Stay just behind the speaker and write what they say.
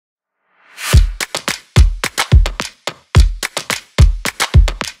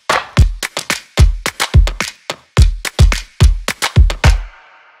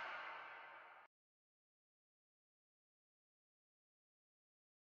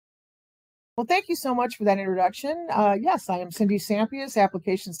Well, thank you so much for that introduction. Yes, I am Cindy Sampias,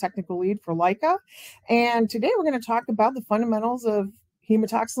 Applications Technical Lead for Leica. And today we're going to talk about the fundamentals of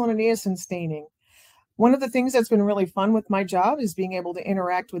hematoxylin and eosin staining. One of the things that's been really fun with my job is being able to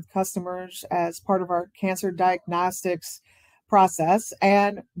interact with customers as part of our cancer diagnostics process.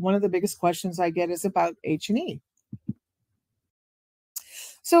 And one of the biggest questions I get is about H&E.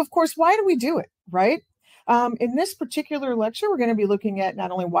 So, of course, why do we do it, right? In this particular lecture, we're going to be looking at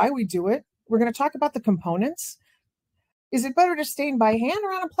not only why we do it, we're going to talk about the components. Is it better to stain by hand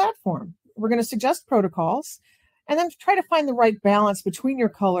or on a platform? We're going to suggest protocols and then try to find the right balance between your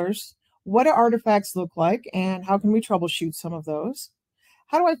colors. What do artifacts look like and how can we troubleshoot some of those?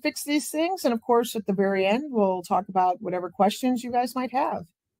 How do I fix these things? And of course, at the very end, we'll talk about whatever questions you guys might have.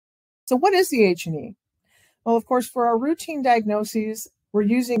 So what is the H&E? Well, of course, for our routine diagnoses, we're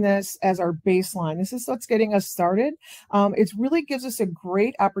using this as our baseline. This is what's getting us started. It really gives us a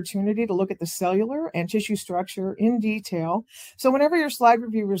great opportunity to look at the cellular and tissue structure in detail. So whenever your slide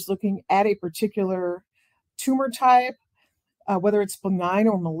reviewer is looking at a particular tumor type, whether it's benign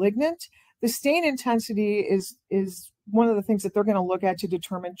or malignant, the stain intensity is one of the things that they're going to look at to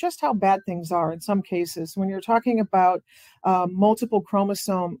determine just how bad things are in some cases. When you're talking about multiple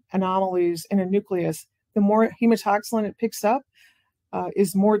chromosome anomalies in a nucleus, the more hematoxylin it picks up,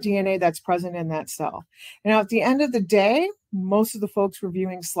 is more DNA that's present in that cell. Now, at the end of the day, most of the folks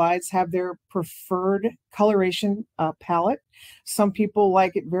reviewing slides have their preferred coloration palette. Some people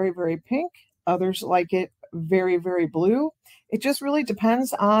like it very, very pink. Others like it very, very blue. It just really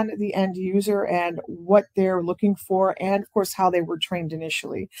depends on the end user and what they're looking for and, of course, how they were trained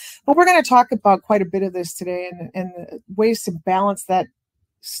initially. But we're going to talk about quite a bit of this today and ways to balance that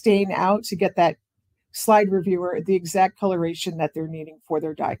stain out to get that slide reviewer the exact coloration that they're needing for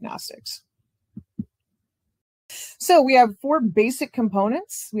their diagnostics. So we have four basic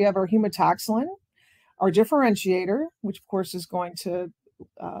components. We have our hematoxylin, our differentiator, which of course is going to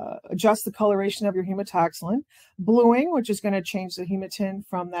adjust the coloration of your hematoxylin, bluing, which is going to change the hematine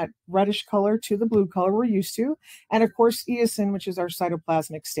from that reddish color to the blue color we're used to, and of course eosin, which is our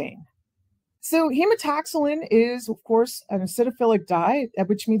cytoplasmic stain. So hematoxylin is, of course, an acidophilic dye,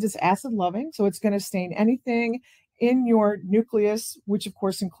 which means it's acid-loving. So it's going to stain anything in your nucleus, which, of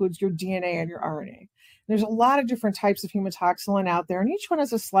course, includes your DNA and your RNA. There's a lot of different types of hematoxylin out there, and each one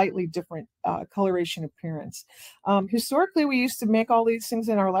has a slightly different coloration appearance. Historically, we used to make all these things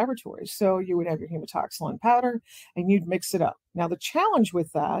in our laboratories. So you would have your hematoxylin powder, and you'd mix it up. Now, the challenge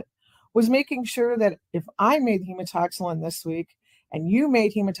with that was making sure that if I made hematoxylin this week, and you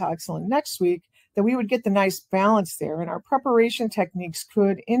made hematoxylin next week, that we would get the nice balance there. And our preparation techniques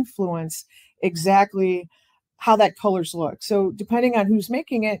could influence exactly how that colors look. So depending on who's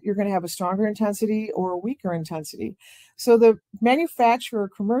making it, you're going to have a stronger intensity or a weaker intensity. So the manufacturer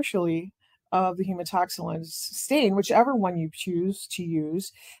commercially of the hematoxylin stain, whichever one you choose to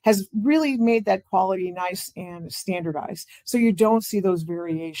use, has really made that quality nice and standardized. So you don't see those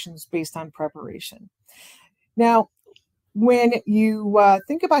variations based on preparation. Now, when you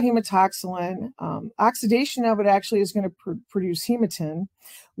think about hematoxylin, oxidation of it actually is going to produce hematin,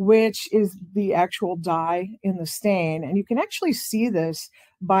 which is the actual dye in the stain. And you can actually see this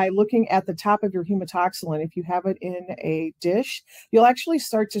by looking at the top of your hematoxylin. If you have it in a dish, you'll actually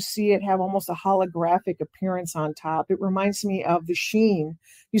start to see it have almost a holographic appearance on top. It reminds me of the sheen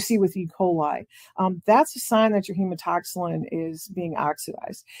you see with E. coli. That's a sign that your hematoxylin is being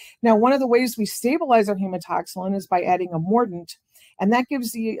oxidized. Now, one of the ways we stabilize our hematoxylin is by adding a mordant, and that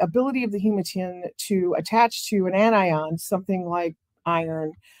gives the ability of the hematin to attach to an anion, something like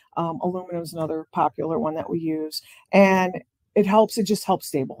iron. Aluminum is another popular one that we use, and it just helps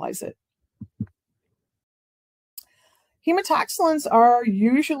stabilize it. Hematoxylins are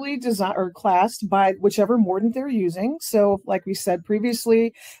usually designed or classed by whichever mordant they're using. So like we said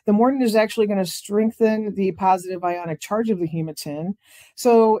previously, the mordant is actually going to strengthen the positive ionic charge of the hematin.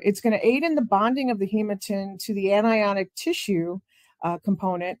 So it's going to aid in the bonding of the hematin to the anionic tissue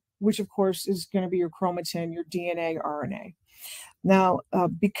component, which of course is going to be your chromatin, your DNA, RNA. Now,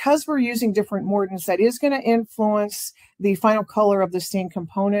 because we're using different mordants, that is going to influence the final color of the stain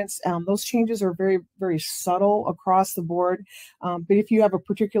components. Those changes are very, very subtle across the board. But if you have a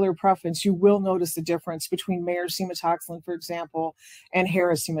particular preference, you will notice the difference between Mayer's hematoxylin, for example, and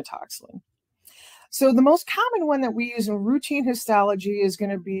Harris hematoxylin. So the most common one that we use in routine histology is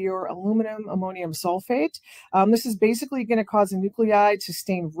going to be your aluminum ammonium sulfate. This is basically going to cause a nuclei to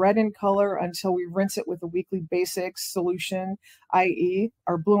stain red in color until we rinse it with a weekly basics solution, i.e.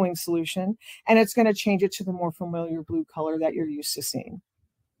 our bluing solution, and it's going to change it to the more familiar blue color that you're used to seeing.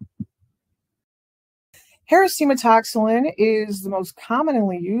 Hematoxylin is the most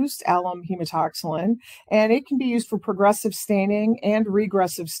commonly used alum hematoxylin, and it can be used for progressive staining and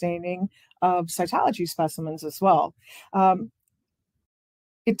regressive staining of cytology specimens as well.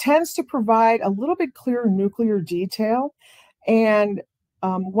 It tends to provide a little bit clearer nuclear detail, and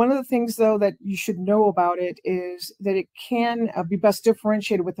one of the things, though, that you should know about it is that it can be best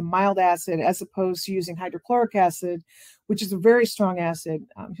differentiated with a mild acid as opposed to using hydrochloric acid, which is a very strong acid.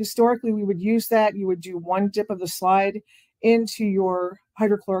 Historically, we would use that. You would do one dip of the slide into your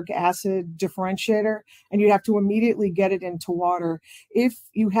hydrochloric acid differentiator, and you'd have to immediately get it into water. If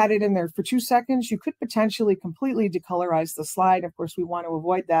you had it in there for 2 seconds, you could potentially completely decolorize the slide. Of course, we want to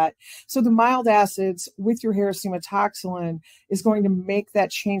avoid that. So the mild acids with your hematoxylin is going to make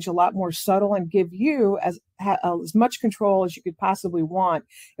that change a lot more subtle and give you as much control as you could possibly want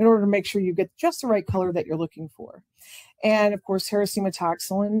in order to make sure you get just the right color that you're looking for. And of course,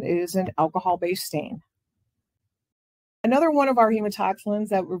 hematoxylin is an alcohol-based stain. Another one of our hematoxylins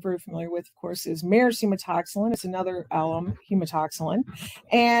that we're very familiar with, of course, is Mayer's hematoxylin. It's another alum hematoxylin,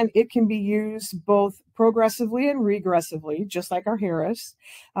 and it can be used both progressively and regressively, just like our Harris.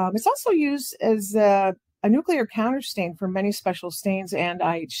 It's also used as a nuclear counterstain for many special stains and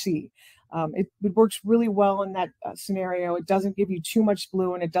IHC. It works really well in that scenario. It doesn't give you too much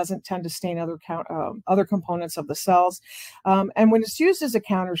blue, and it doesn't tend to stain other components of the cells. And when it's used as a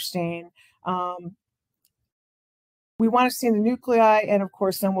counterstain, we want to stain the nuclei, and of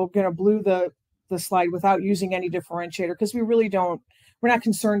course, then we're going to blue the slide without using any differentiator because we're not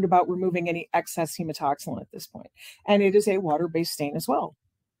concerned about removing any excess hematoxylin at this point. And it is a water-based stain as well.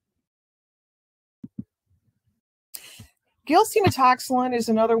 Gill's hematoxylin is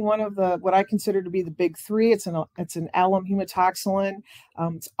another one of what I consider to be the big three. It's an alum hematoxylin.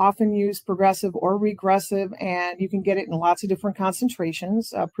 It's often used progressive or regressive, and you can get it in lots of different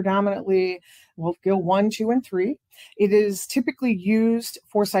concentrations, predominantly, well, Gill 1, 2, and 3. It is typically used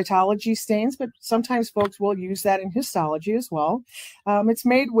for cytology stains, but sometimes folks will use that in histology as well. It's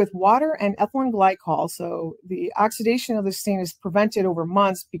made with water and ethylene glycol, so the oxidation of the stain is prevented over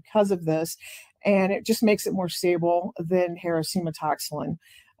months because of this, and it just makes it more stable than Harris hematoxylin.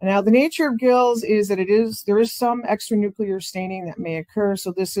 Now, the nature of Gill's is that there is some extranuclear staining that may occur,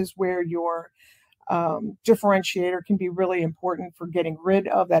 so this is where your differentiator can be really important for getting rid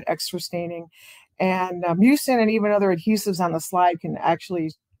of that extra staining. And mucin and even other adhesives on the slide can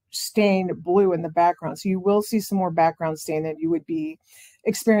actually stain blue in the background, so you will see some more background stain than you would be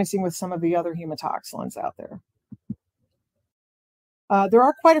experiencing with some of the other hematoxylins out there. There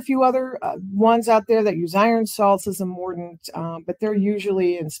are quite a few other ones out there that use iron salts as a mordant, but they're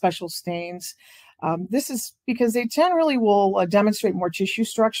usually in special stains. This is because they generally will demonstrate more tissue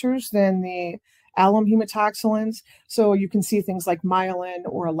structures than the alum hematoxylins, so you can see things like myelin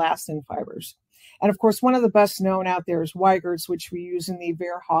or elastin fibers. And of course, one of the best known out there is Weigert's, which we use in the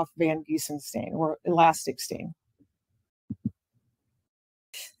Verhoef Van Giesen stain or elastic stain.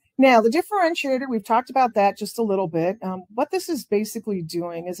 Now, the differentiator, we've talked about that just a little bit. What this is basically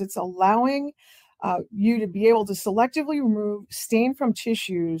doing is it's allowing you to be able to selectively remove stain from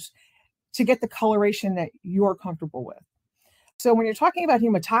tissues to get the coloration that you're comfortable with. So when you're talking about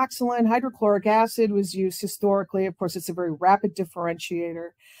hematoxylin, hydrochloric acid was used historically. Of course, it's a very rapid differentiator.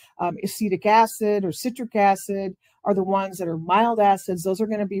 Acetic acid or citric acid are the ones that are mild acids. Those are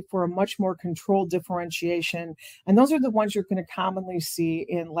going to be for a much more controlled differentiation. And those are the ones you're going to commonly see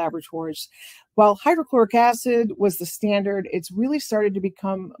in laboratories. While hydrochloric acid was the standard, it's really started to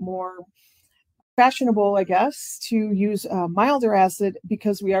become more fashionable, I guess, to use milder acid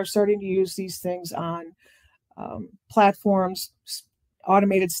because we are starting to use these things on platforms,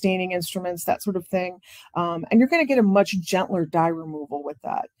 automated staining instruments, that sort of thing. And you're going to get a much gentler dye removal with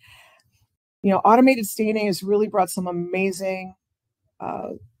that. You know, automated staining has really brought some amazing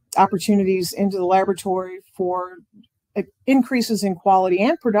opportunities into the laboratory for increases in quality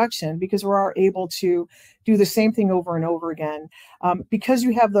and production because we are able to do the same thing over and over again. Because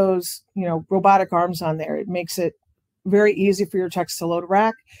you have those, you know, robotic arms on there, it makes it very easy for your techs to load a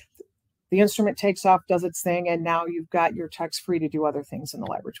rack. The instrument takes off, does its thing, and now you've got your techs free to do other things in the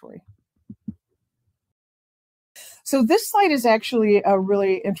laboratory. So this slide is actually a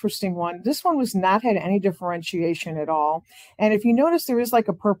really interesting one. This one was not had any differentiation at all. And if you notice, there is like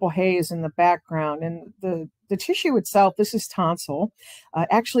a purple haze in the background. And the tissue itself, this is tonsil,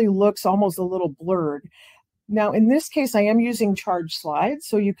 actually looks almost a little blurred. Now, in this case, I am using charged slides.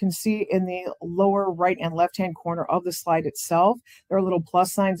 So you can see in the lower right and left-hand corner of the slide itself, there are little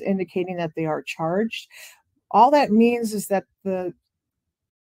plus signs indicating that they are charged. All that means is that the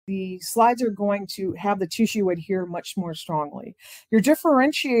the slides are going to have the tissue adhere much more strongly. Your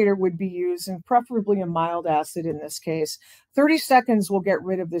differentiator would be used, and preferably a mild acid in this case. 30 seconds will get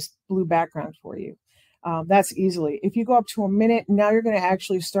rid of this blue background for you. That's easily. If you go up to a minute, now you're going to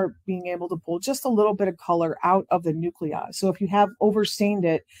actually start being able to pull just a little bit of color out of the nuclei. So if you have overstained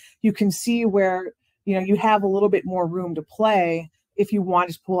it, you can see where you have a little bit more room to play if you want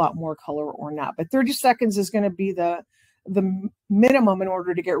to pull out more color or not. But 30 seconds is going to be the minimum in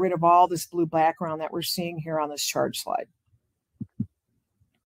order to get rid of all this blue background that we're seeing here on this charge slide.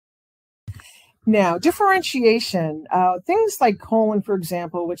 Now, differentiation, things like colon, for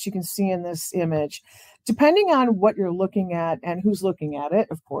example, which you can see in this image, depending on what you're looking at and who's looking at it,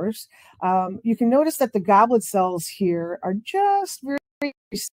 of course, you can notice that the goblet cells here are just very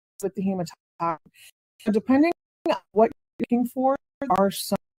with the hematoxylin. Depending on what you're looking for, there are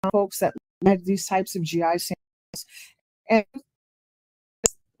some folks that have these types of GI samples, and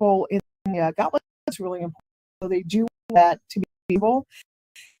in the goblet is really important. So they do that to be able,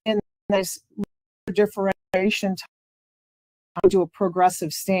 and this differentiation to do a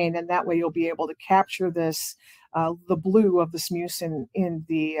progressive stain, and that way you'll be able to capture this, the blue of this mucin in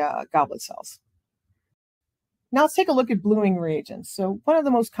the goblet cells. Now let's take a look at bluing reagents. So one of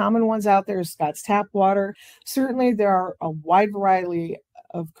the most common ones out there is Scott's tap water. Certainly there are a wide variety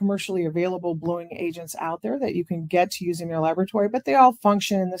of commercially available bluing agents out there that you can get to use in your laboratory, but they all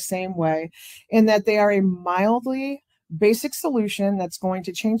function in the same way in that they are a mildly basic solution that's going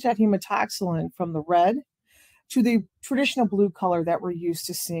to change that hematoxylin from the red to the traditional blue color that we're used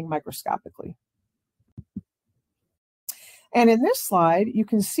to seeing microscopically. And in this slide, you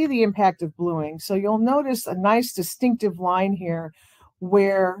can see the impact of bluing. So you'll notice a nice distinctive line here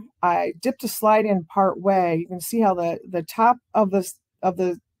where I dipped a slide in part way. You can see how the top of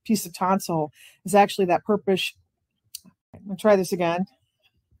the piece of tonsil is actually that purplish. I'm going to try this again.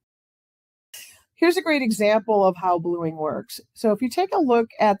 Here's a great example of how bluing works. So if you take a look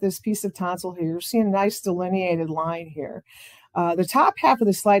at this piece of tonsil here, you're seeing a nice delineated line here. The top half of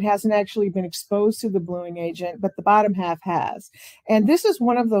the slide hasn't actually been exposed to the bluing agent, but the bottom half has. And this is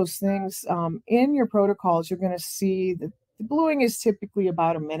one of those things in your protocols, you're going to see that the bluing is typically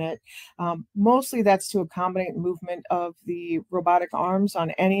about a minute. Mostly that's to accommodate movement of the robotic arms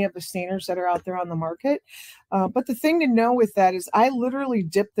on any of the stainers that are out there on the market. But the thing to know with that is I literally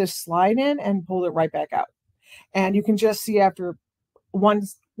dipped this slide in and pulled it right back out. And you can just see after one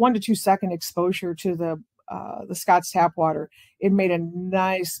to 2 second exposure to the Scott's tap water, it made a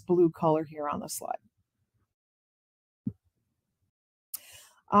nice blue color here on the slide.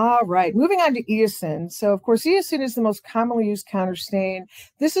 All right, moving on to eosin. So of course, eosin is the most commonly used counterstain.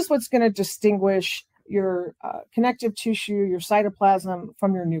 This is what's going to distinguish your connective tissue, your cytoplasm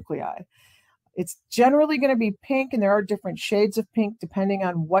from your nuclei. It's generally going to be pink, and there are different shades of pink depending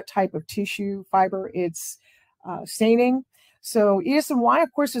on what type of tissue fiber it's staining. So eosin Y,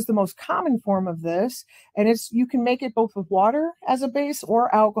 of course, is the most common form of this, and you can make it both with water as a base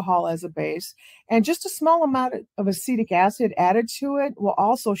or alcohol as a base, and just a small amount of acetic acid added to it will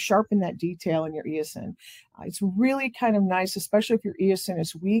also sharpen that detail in your eosin. It's really kind of nice, especially if your eosin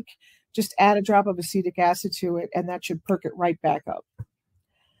is weak. Just add a drop of acetic acid to it, and that should perk it right back up.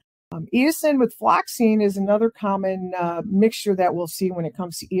 Eosin with floxine is another common mixture that we'll see when it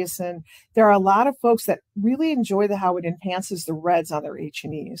comes to eosin. There are a lot of folks that really enjoy how it enhances the reds on their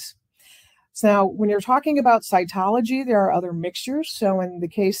H&Es. So now, when you're talking about cytology, there are other mixtures. So in the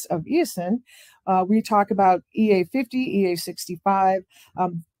case of eosin, we talk about EA50, EA65.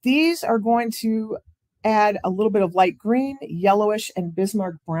 These are going to add a little bit of light green, yellowish, and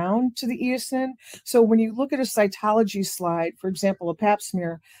Bismarck brown to the eosin. So when you look at a cytology slide, for example, a pap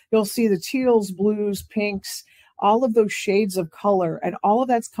smear, you'll see the teals, blues, pinks, all of those shades of color, and all of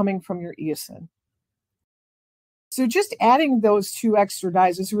that's coming from your eosin. So just adding those two extra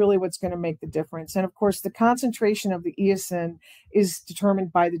dyes is really what's going to make the difference. And of course, the concentration of the eosin is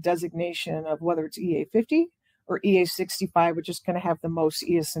determined by the designation of whether it's EA50 or EA65, which is going to have the most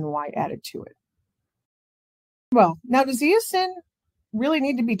eosin Y added to it. Well, now does eosin really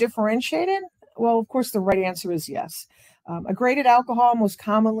need to be differentiated? Well, of course, the right answer is yes. A graded alcohol, most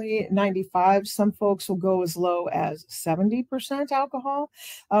commonly 95. Some folks will go as low as 70% alcohol.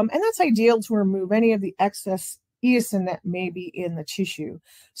 And that's ideal to remove any of the excess eosin that may be in the tissue.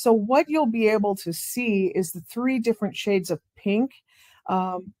 So what you'll be able to see is the 3 different shades of pink.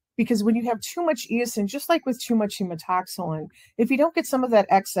 Because when you have too much eosin, just like with too much hematoxylin, if you don't get some of that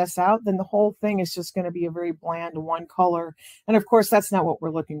excess out, then the whole thing is just going to be a very bland one color. And of course, that's not what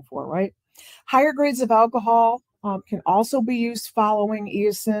we're looking for, right? Higher grades of alcohol can also be used following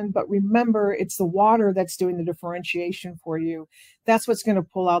eosin, but remember, it's the water that's doing the differentiation for you. That's what's going to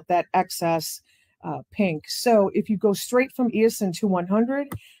pull out that excess pink. So if you go straight from eosin to 100,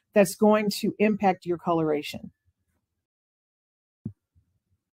 that's going to impact your coloration.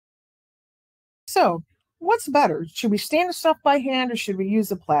 So what's better? Should we stain the stuff by hand or should we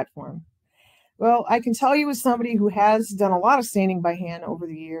use a platform? Well, I can tell you as somebody who has done a lot of staining by hand over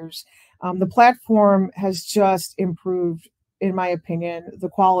the years, the platform has just improved, in my opinion, the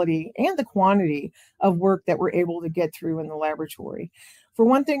quality and the quantity of work that we're able to get through in the laboratory. For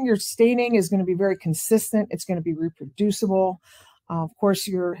one thing, your staining is going to be very consistent. It's going to be reproducible. Of course,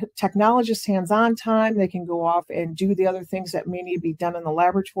 your technologist hands-on time, they can go off and do the other things that may need to be done in the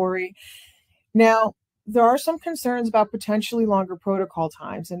laboratory. Now, there are some concerns about potentially longer protocol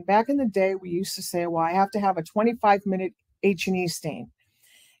times. And back in the day, we used to say, well, I have to have a 25-minute H&E stain.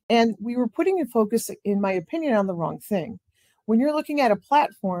 And we were putting the focus, in my opinion, on the wrong thing. When you're looking at a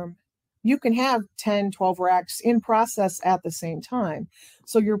platform, you can have 10, 12 racks in process at the same time.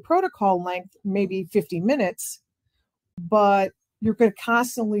 So your protocol length may be 50 minutes, but you're going to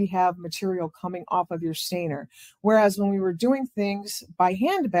constantly have material coming off of your stainer. Whereas when we were doing things by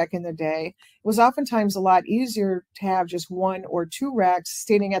hand back in the day, it was oftentimes a lot easier to have just 1 or 2 racks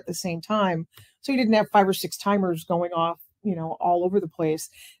staining at the same time. So you didn't have 5 or 6 timers going off, all over the place.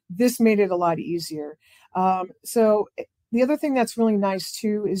 This made it a lot easier. So the other thing that's really nice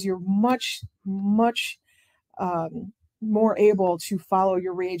too is you're much more able to follow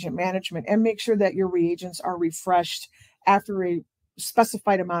your reagent management and make sure that your reagents are refreshed after a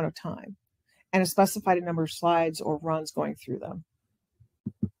specified amount of time and a specified number of slides or runs going through them.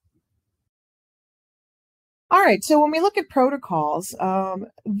 All right, so when we look at protocols,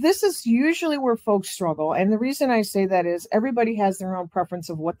 this is usually where folks struggle. And the reason I say that is everybody has their own preference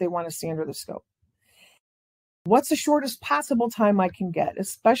of what they want to see under the scope. What's the shortest possible time I can get,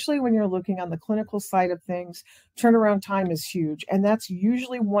 especially when you're looking on the clinical side of things? Turnaround time is huge. And that's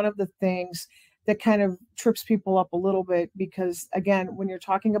usually one of the things that kind of trips people up a little bit because, again, when you're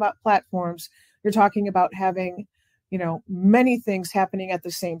talking about platforms, you're talking about having, many things happening at the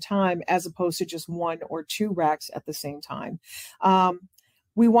same time as opposed to just 1 or 2 racks at the same time.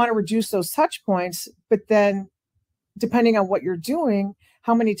 We want to reduce those touch points, but then depending on what you're doing,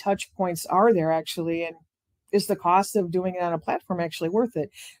 how many touch points are there actually? And is the cost of doing it on a platform actually worth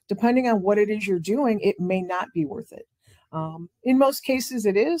it? Depending on what it is you're doing, it may not be worth it. In most cases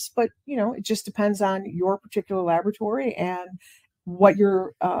it is, but it just depends on your particular laboratory and what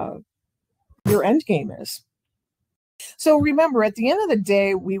your end game is. So remember, at the end of the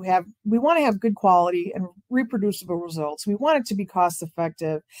day, we want to have good quality and reproducible results. We want it to be cost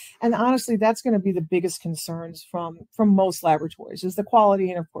effective. And honestly, that's going to be the biggest concerns from most laboratories is the quality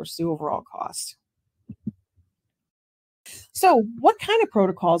and of course the overall cost. So what kind of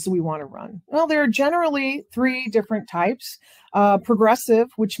protocols do we want to run? Well, there are generally 3 different types. Progressive,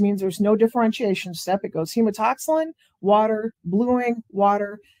 which means there's no differentiation step. It goes hematoxylin, water, bluing,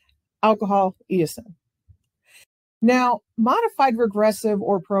 water, alcohol, eosin. Now, modified regressive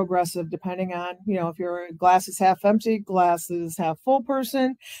or progressive, depending on, if your glass is half empty, glass is half full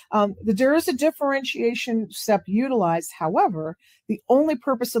person, there is a differentiation step utilized. However, the only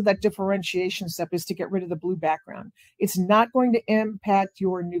purpose of that differentiation step is to get rid of the blue background. It's not going to impact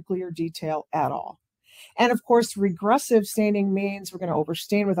your nuclear detail at all. And of course, regressive staining means we're going to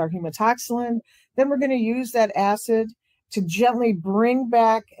overstain with our hematoxylin. Then we're going to use that acid to gently bring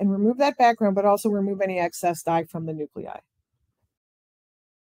back and remove that background, but also remove any excess dye from the nuclei.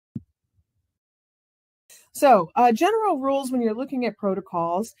 So general rules when you're looking at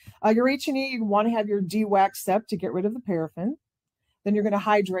protocols, your H&E, you want to have your de-wax step to get rid of the paraffin. Then you're going to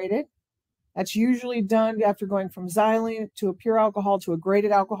hydrate it. That's usually done after going from xylene to a pure alcohol to a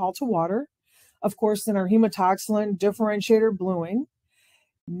graded alcohol to water. Of course, then our hematoxylin differentiator bluing.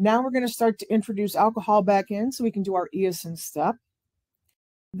 Now we're going to start to introduce alcohol back in so we can do our eosin step.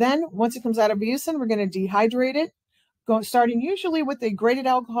 Then once it comes out of eosin, we're going to dehydrate it, starting usually with a graded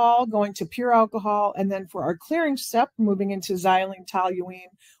alcohol, going to pure alcohol, and then for our clearing step, moving into xylene, toluene,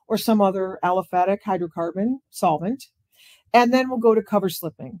 or some other aliphatic hydrocarbon solvent. And then we'll go to cover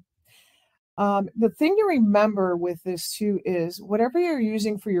slipping. The thing to remember with this too is whatever you're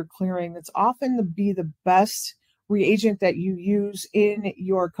using for your clearing, that's often the best reagent that you use in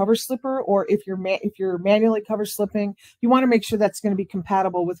your cover slipper, or if you're manually cover slipping, you want to make sure that's going to be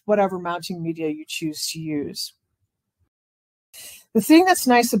compatible with whatever mounting media you choose to use. The thing that's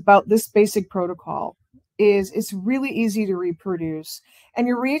nice about this basic protocol is it's really easy to reproduce, and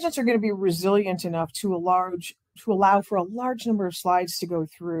your reagents are going to be resilient enough to allow for a large number of slides to go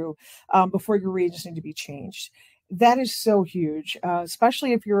through before your reagents need to be changed. that is so huge,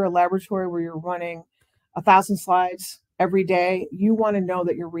 especially if you're a laboratory where you're running 1,000 slides every day. You want to know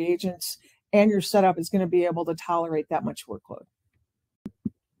that your reagents and your setup is going to be able to tolerate that much workload.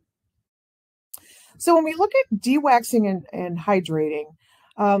 So when we look at dewaxing and hydrating,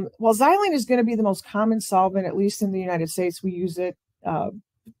 while xylene is going to be the most common solvent, at least in the United States, we use it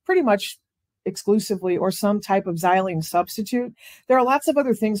pretty much exclusively, or some type of xylene substitute. There are lots of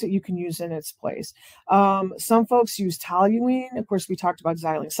other things that you can use in its place. Some folks use toluene. Of course, we talked about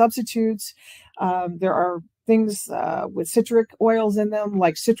xylene substitutes. There are things with citric oils in them,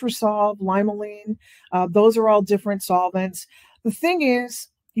 like citrusol, limonene. Those are all different solvents. The thing is,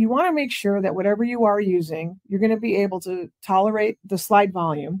 you want to make sure that whatever you are using, you're going to be able to tolerate the slide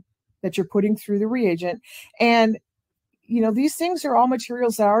volume that you're putting through the reagent. And these things are all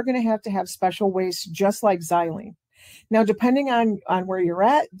materials that are going to have special waste, just like xylene. Now, depending on where you're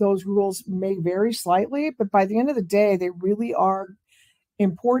at, those rules may vary slightly, but by the end of the day, they really are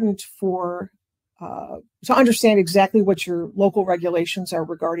important to understand exactly what your local regulations are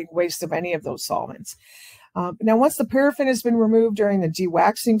regarding waste of any of those solvents. Now, once the paraffin has been removed during the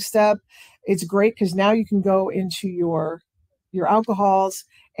dewaxing step, it's great because now you can go into your alcohols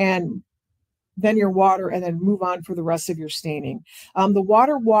and then your water, and then move on for the rest of your staining. The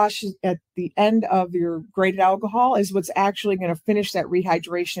water wash at the end of your graded alcohol is what's actually going to finish that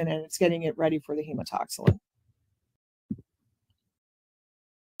rehydration, and it's getting it ready for the hematoxylin.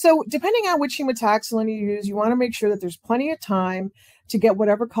 So depending on which hematoxylin you use, you want to make sure that there's plenty of time to get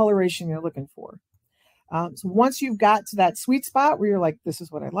whatever coloration you're looking for. So once you've got to that sweet spot where you're like, this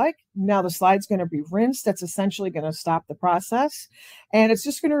is what I like, now the slide's going to be rinsed. That's essentially going to stop the process, and it's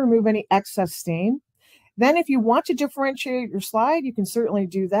just going to remove any excess stain. Then if you want to differentiate your slide, you can certainly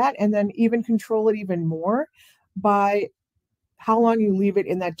do that, and then even control it even more by how long you leave it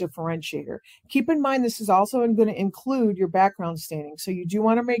in that differentiator. Keep in mind, this is also going to include your background staining. So you do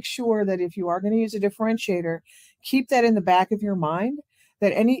want to make sure that if you are going to use a differentiator, keep that in the back of your mind,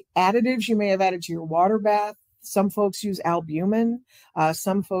 that any additives you may have added to your water bath, some folks use albumin,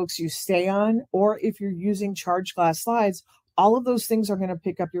 some folks use Stay-On, or if you're using charged glass slides, all of those things are going to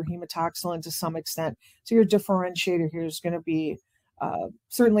pick up your hematoxylin to some extent. So your differentiator here is going to be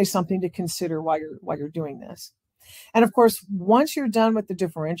certainly something to consider while you're doing this. And of course, once you're done with the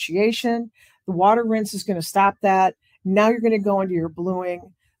differentiation, the water rinse is going to stop that. Now you're going to go into your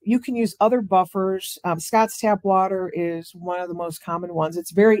bluing. You can use other buffers. Scott's tap water is one of the most common ones.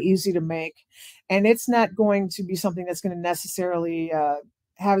 It's very easy to make, and it's not going to be something that's going to necessarily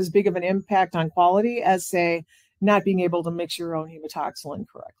have as big of an impact on quality as, say, not being able to mix your own hematoxylin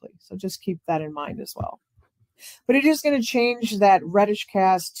correctly. So just keep that in mind as well. But it is going to change that reddish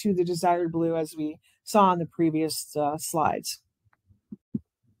cast to the desired blue, as we saw on the previous slides.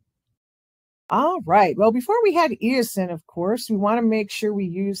 All right. Well, before we had eosin, of course, we want to make sure we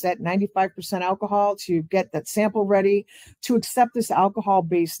use that 95% alcohol to get that sample ready to accept this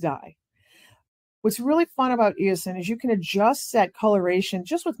alcohol-based dye. What's really fun about eosin is you can adjust that coloration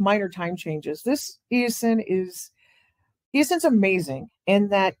just with minor time changes. This eosin's amazing in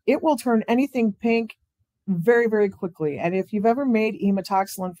that it will turn anything pink very, very quickly. And if you've ever made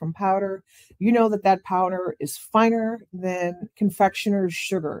hematoxylin from powder, you know that that powder is finer than confectioner's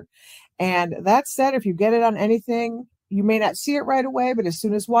sugar. And that said, if you get it on anything, you may not see it right away, but as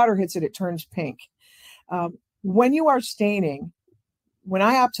soon as water hits it, it turns pink. When you are staining, when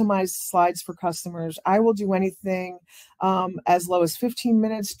I optimize slides for customers, I will do anything as low as 15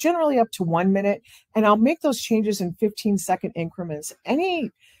 minutes, generally up to 1 minute, and I'll make those changes in 15-second increments.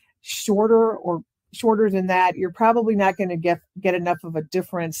 Any shorter than that, you're probably not going to get enough of a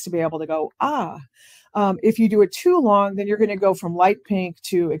difference to be able to go, if you do it too long, then you're going to go from light pink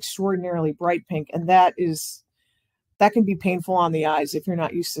to extraordinarily bright pink, and that can be painful on the eyes if you're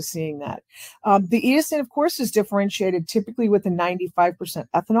not used to seeing that. The eosin, of course, is differentiated typically with a 95%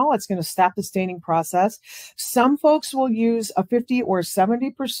 ethanol. It's going to stop the staining process. Some folks will use a 50 or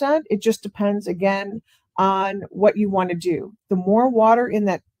 70%. It just depends, again, on what you want to do. The more water in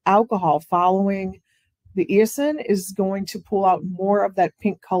that alcohol following the eosin is going to pull out more of that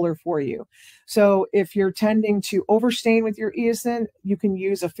pink color for you. So if you're tending to overstain with your eosin, you can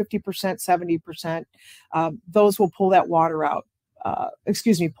use a 50%, 70%. Those will pull that water out.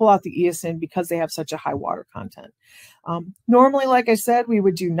 Pull out the eosin because they have such a high water content. Normally, like I said, we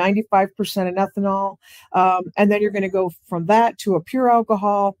would do 95% in ethanol, and then you're going to go from that to a pure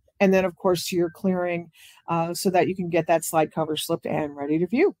alcohol, and then, of course, to your clearing so that you can get that slide cover slipped and ready to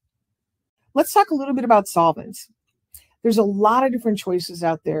view. Let's talk a little bit about solvents. There's a lot of different choices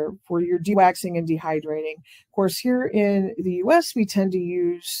out there for your dewaxing and dehydrating. Of course, here in the US, we tend to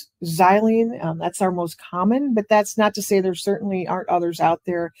use xylene. That's our most common, but that's not to say there certainly aren't others out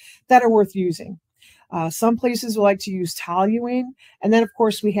there that are worth using. Some places will like to use toluene. And then, of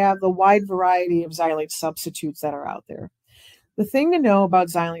course, we have the wide variety of xylene substitutes that are out there. The thing to know about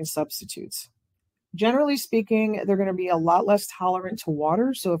xylene substitutes, generally speaking, they're going to be a lot less tolerant to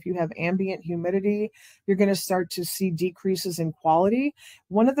water. So if you have ambient humidity, you're going to start to see decreases in quality.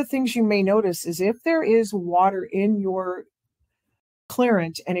 One of the things you may notice is if there is water in your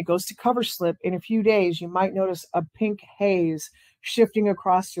clearant and it goes to cover slip, in a few days, you might notice a pink haze shifting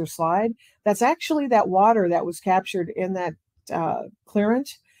across your slide. That's actually that water that was captured in that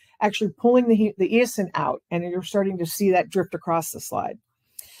clearant actually pulling the eosin out, and you're starting to see that drift across the slide.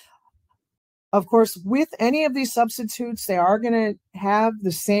 Of course, with any of these substitutes, they are going to have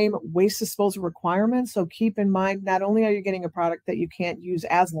the same waste disposal requirements. So keep in mind, not only are you getting a product that you can't use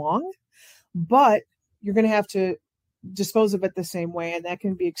as long, but you're going to have to dispose of it the same way, and that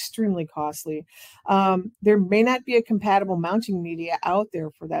can be extremely costly. There may not be a compatible mounting media out there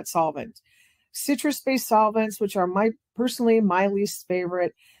for that solvent. Citrus-based solvents, which are personally my least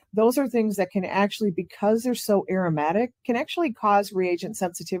favorite, those are things that can actually, because they're so aromatic, can actually cause reagent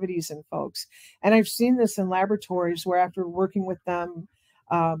sensitivities in folks. And I've seen this in laboratories where after working with them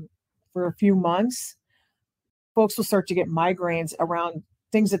for a few months, folks will start to get migraines around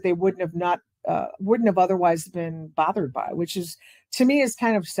things that they wouldn't have otherwise been bothered by, which is, to me, is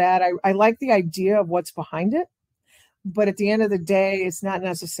kind of sad. I like the idea of what's behind it, but at the end of the day, it's not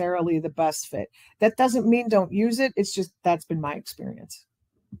necessarily the best fit. That doesn't mean don't use it. It's just that's been my experience.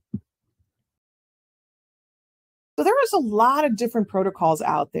 So there is a lot of different protocols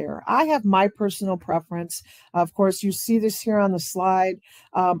out there. I have my personal preference. Of course, you see this here on the slide.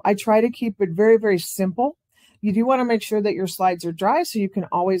 I try to keep it very, very simple. You do want to make sure that your slides are dry, so you can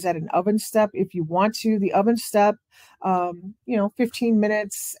always add an oven step if you want to. The oven step, 15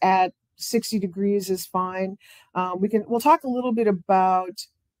 minutes at 60 degrees is fine. We'll talk a little bit about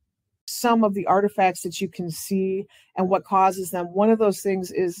some of the artifacts that you can see and what causes them. One of those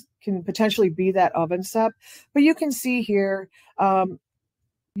things can potentially be that oven step, but you can see here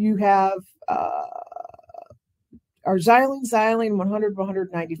you have our xylene 100,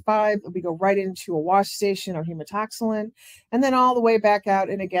 195. We go right into a wash station, our hematoxylin, and then all the way back out.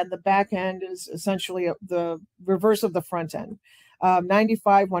 And again, the back end is essentially the reverse of the front end.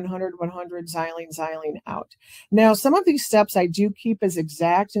 95, 100, 100, xylene out. Now, some of these steps I do keep as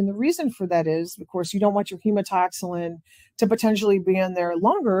exact, and the reason for that is, of course, you don't want your hematoxylin to potentially be in there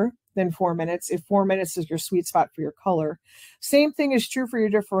longer than 4 minutes, if 4 minutes is your sweet spot for your color. Same thing is true for your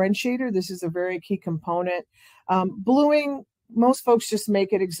differentiator. This is a very key component. Bluing, most folks just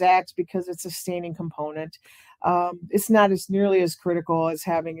make it exact because it's a staining component. It's not nearly as critical as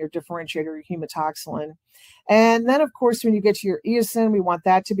having your differentiator, your hematoxylin. And then, of course, when you get to your eosin, we want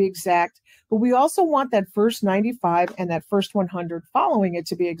that to be exact. But we also want that first 95 and that first 100 following it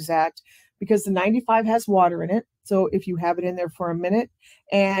to be exact, because the 95 has water in it. So if you have it in there for a minute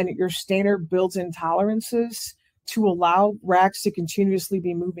and your stainer builds in tolerances to allow racks to continuously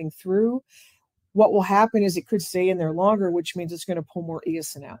be moving through, what will happen is it could stay in there longer, which means it's going to pull more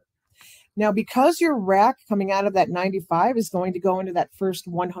eosin out. Now, because your rack coming out of that 95 is going to go into that first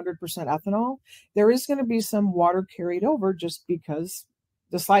 100% ethanol, there is going to be some water carried over just because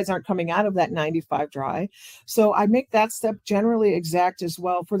the slides aren't coming out of that 95 dry. So I make that step generally exact as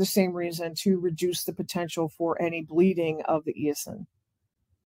well for the same reason, to reduce the potential for any bleeding of the eosin.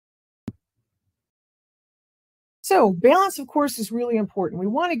 So balance, of course, is really important. We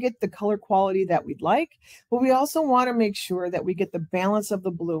want to get the color quality that we'd like, but we also want to make sure that we get the balance of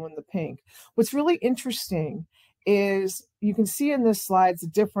the blue and the pink. What's really interesting is you can see in this slide the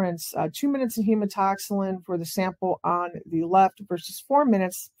difference, 2 minutes in hematoxylin for the sample on the left versus 4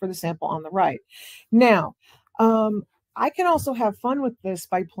 minutes for the sample on the right. Now, I can also have fun with this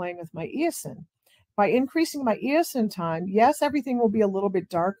by playing with my eosin. By increasing my eosin time, yes, everything will be a little bit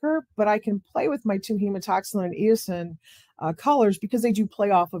darker, but I can play with my two hematoxylin and eosin colors because they do play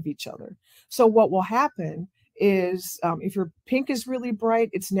off of each other. So what will happen is if your pink is really bright,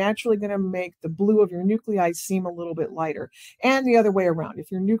 it's naturally going to make the blue of your nuclei seem a little bit lighter. And the other way around, if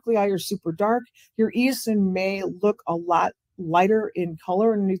your nuclei are super dark, your eosin may look a lot lighter in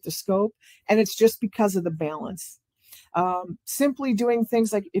color underneath the scope, and it's just because of the balance. Simply doing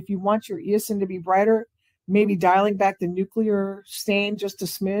things like, if you want your eosin to be brighter, maybe dialing back the nuclear stain just a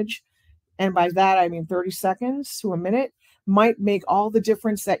smidge, and by that I mean 30 seconds to a minute, might make all the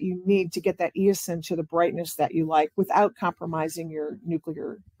difference that you need to get that eosin to the brightness that you like without compromising your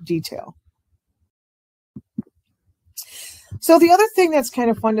nuclear detail. So the other thing that's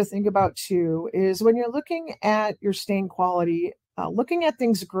kind of fun to think about too is when you're looking at your stain quality, looking at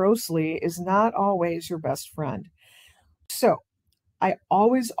things grossly is not always your best friend. So I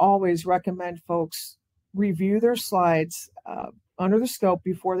always recommend folks review their slides under the scope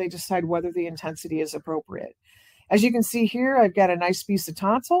before they decide whether the intensity is appropriate. As you can see here, I've got a nice piece of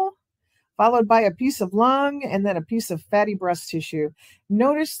tonsil, followed by a piece of lung, and then a piece of fatty breast tissue.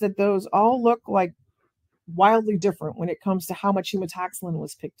 Notice that those all look like wildly different when it comes to how much hematoxylin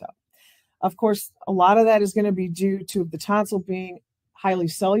was picked up. Of course, a lot of that is going to be due to the tonsil being highly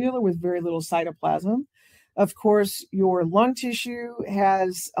cellular with very little cytoplasm. Of course, your lung tissue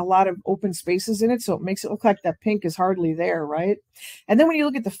has a lot of open spaces in it, so it makes it look like that pink is hardly there, right? And then when you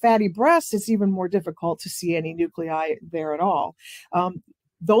look at the fatty breast, it's even more difficult to see any nuclei there at all.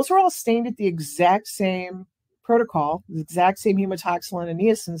 Those are all stained at the exact same protocol, the exact same hematoxylin and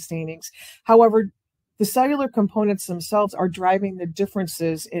eosin stainings. However, the cellular components themselves are driving the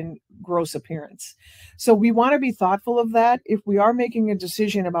differences in gross appearance. So we want to be thoughtful of that. If we are making a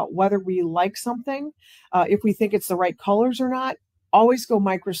decision about whether we like something, if we think it's the right colors or not, always go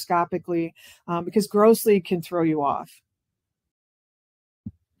microscopically because grossly can throw you off.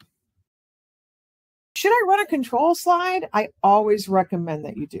 Should I run a control slide? I always recommend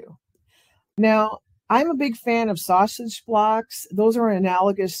that you do. Now, I'm a big fan of sausage blocks. Those are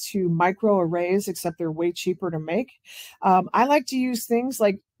analogous to microarrays, except they're way cheaper to make. I like to use things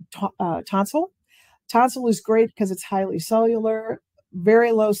like tonsil. Tonsil is great because it's highly cellular,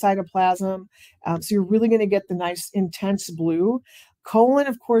 very low cytoplasm. So you're really going to get the nice intense blue. Colon,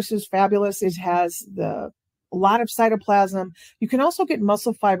 of course, is fabulous. It has a lot of cytoplasm. You can also get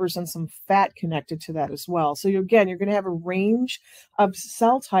muscle fibers and some fat connected to that as well. So again, you're going to have a range of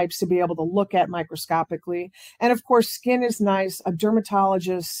cell types to be able to look at microscopically. And of course, skin is nice. A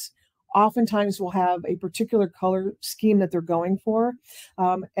dermatologist oftentimes will have a particular color scheme that they're going for.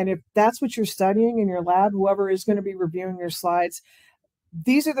 And if that's what you're studying in your lab, whoever is going to be reviewing your slides,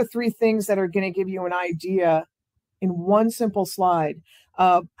 these are the three things that are going to give you an idea in one simple slide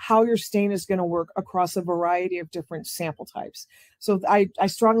of how your stain is going to work across a variety of different sample types. So I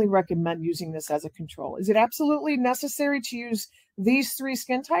strongly recommend using this as a control. Is it absolutely necessary to use these three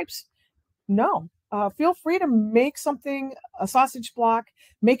skin types? No. Feel free to make something, a sausage block,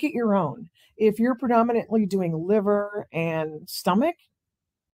 make it your own. If you're predominantly doing liver and stomach,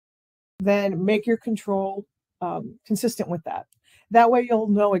 then make your control consistent with that. That way you'll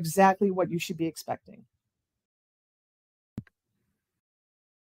know exactly what you should be expecting.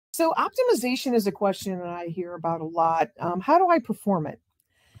 So optimization is a question that I hear about a lot. How do I perform it?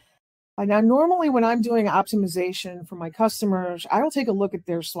 Now, normally when I'm doing optimization for my customers, I will take a look at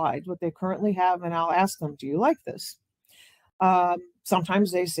their slides, what they currently have, and I'll ask them, do you like this?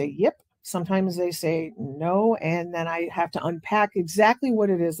 Sometimes they say, yep. Sometimes they say no. And then I have to unpack exactly what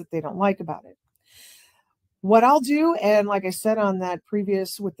it is that they don't like about it. What I'll do, and like I said on that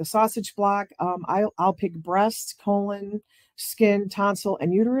previous with the sausage block, I'll pick breast, colon, skin, tonsil,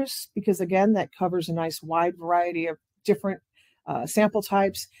 and uterus, because again, that covers a nice wide variety of different sample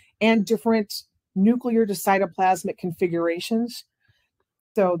types and different nuclear to cytoplasmic configurations.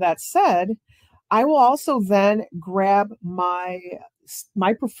 So that said, I will also then grab my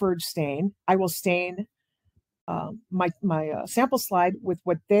preferred stain. I will stain my sample slide with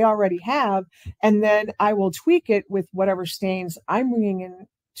what they already have, and then I will tweak it with whatever stains I'm bringing in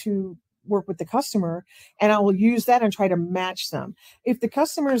to work with the customer, and I will use that and try to match them. If the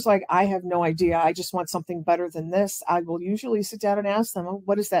customer is like, I have no idea, I just want something better than this, I will usually sit down and ask them, oh,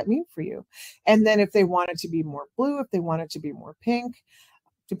 what does that mean for you? And then if they want it to be more blue, if they want it to be more pink,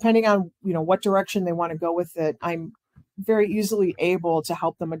 depending on what direction they want to go with it, I'm very easily able to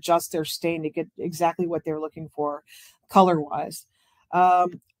help them adjust their stain to get exactly what they're looking for color-wise.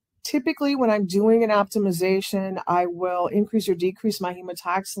 Typically, when I'm doing an optimization, I will increase or decrease my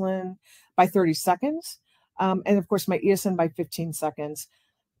hematoxylin by 30 seconds, and of course my eosin by 15 seconds.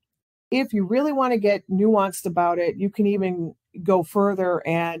 If you really want to get nuanced about it, you can even go further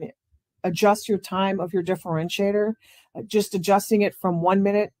and adjust your time of your differentiator. Just adjusting it from 1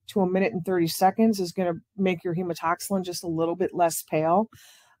 minute to 1 minute and 30 seconds is going to make your hematoxylin just a little bit less pale.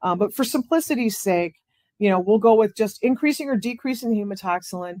 But for simplicity's sake, we'll go with just increasing or decreasing the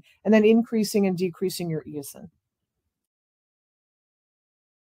hematoxylin and then increasing and decreasing your eosin.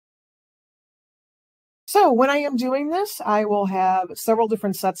 So when I am doing this, I will have several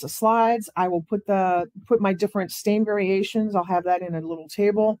different sets of slides. I will put my different stain variations. I'll have that in a little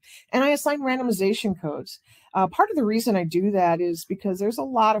table, and I assign randomization codes. Part of the reason I do that is because there's a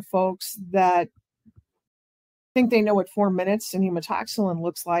lot of folks that think they know what 4 minutes in hematoxylin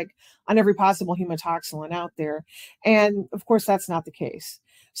looks like on every possible hematoxylin out there. And of course, that's not the case.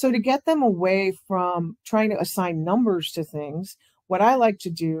 So to get them away from trying to assign numbers to things, what I like to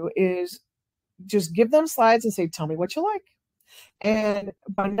do is just give them slides and say, tell me what you like. And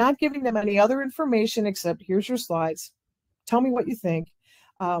by not giving them any other information except here's your slides, tell me what you think,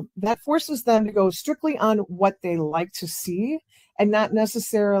 that forces them to go strictly on what they like to see and not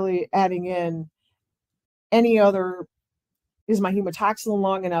necessarily adding in any other, is my hematoxylin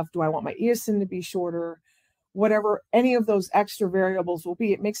long enough? Do I want my eosin to be shorter? Whatever any of those extra variables will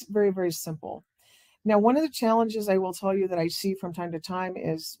be, it makes it very, very simple. Now, one of the challenges I will tell you that I see from time to time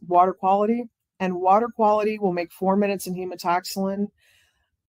is water quality. And water quality will make 4 minutes in hematoxylin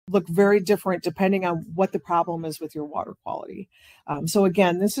look very different depending on what the problem is with your water quality. So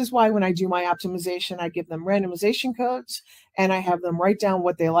again, this is why when I do my optimization, I give them randomization codes and I have them write down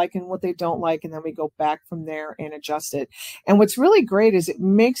what they like and what they don't like, and then we go back from there and adjust it. And what's really great is it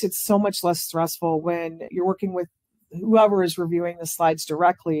makes it so much less stressful when you're working with whoever is reviewing the slides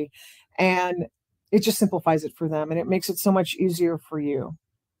directly, and it just simplifies it for them and it makes it so much easier for you.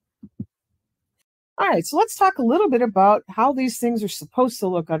 All right, so let's talk a little bit about how these things are supposed to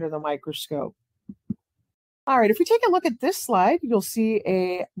look under the microscope. All right, if we take a look at this slide, you'll see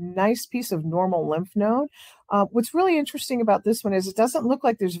a nice piece of normal lymph node. What's really interesting about this one is it doesn't look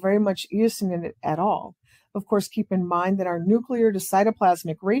like there's very much eosin in it at all. Of course, keep in mind that our nuclear to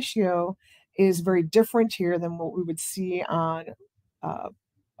cytoplasmic ratio is very different here than what we would see on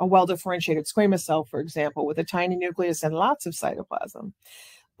a well-differentiated squamous cell, for example, with a tiny nucleus and lots of cytoplasm.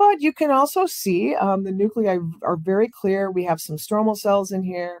 But you can also see the nuclei are very clear. We have some stromal cells in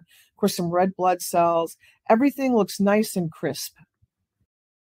here, of course, some red blood cells. Everything looks nice and crisp.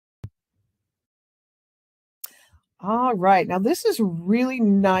 All right, now this is a really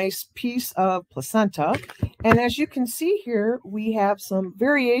nice piece of placenta. And as you can see here, we have some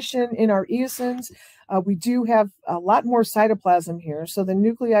variation in our eosins. We do have a lot more cytoplasm here, so the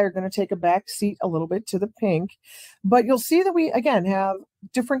nuclei are going to take a back seat a little bit to the pink. But you'll see that we, again, have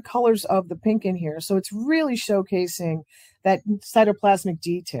different colors of the pink in here, so it's really showcasing that cytoplasmic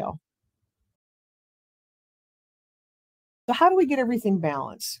detail. So how do we get everything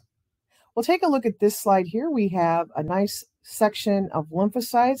balanced? Well, take a look at this slide here. We have a nice section of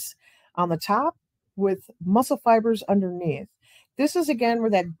lymphocytes on the top with muscle fibers underneath. This is, again, where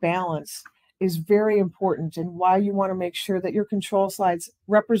that balance is very important and why you want to make sure that your control slides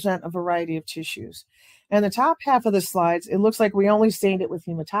represent a variety of tissues. And the top half of the slides, it looks like we only stained it with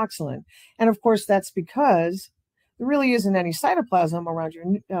hematoxylin. And of course, that's because there really isn't any cytoplasm around your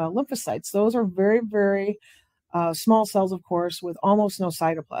lymphocytes. Those are very, very small cells, of course, with almost no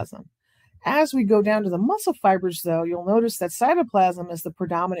cytoplasm. As we go down to the muscle fibers, though, you'll notice that cytoplasm is the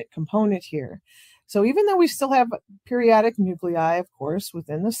predominant component here. So even though we still have periodic nuclei, of course,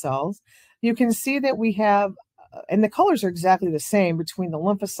 within the cells, you can see that we have, and the colors are exactly the same between the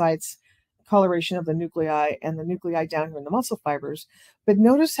lymphocytes, coloration of the nuclei, and the nuclei down here in the muscle fibers. But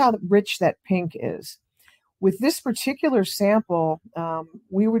notice how rich that pink is. With this particular sample,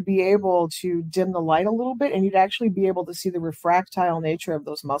 we would be able to dim the light a little bit, and you'd actually be able to see the refractile nature of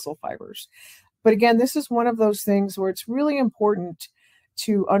those muscle fibers. But again, this is one of those things where it's really important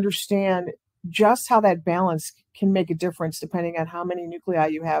to understand just how that balance can make a difference depending on how many nuclei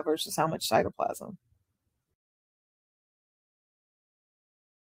you have versus how much cytoplasm.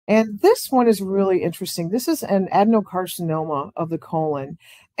 And this one is really interesting. This is an adenocarcinoma of the colon.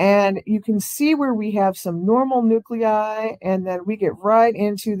 And you can see where we have some normal nuclei, and then we get right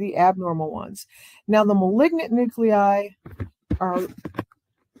into the abnormal ones. Now, the malignant nuclei are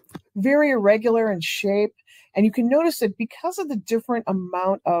very irregular in shape. And you can notice that because of the different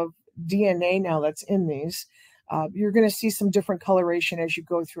amount of DNA now that's in these, you're going to see some different coloration as you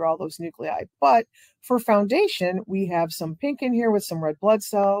go through all those nuclei. But for foundation, we have some pink in here with some red blood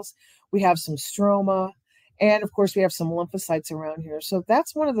cells. We have some stroma. And of course, we have some lymphocytes around here. So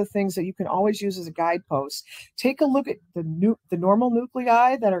that's one of the things that you can always use as a guidepost. Take a look at the normal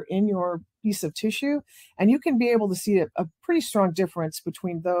nuclei that are in your piece of tissue, and you can be able to see a pretty strong difference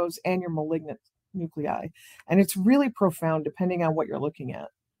between those and your malignant nuclei. And it's really profound depending on what you're looking at.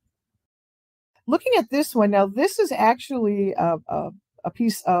 Looking at this one, now this is actually a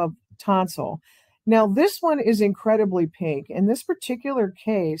piece of tonsil. Now this one is incredibly pink. In this particular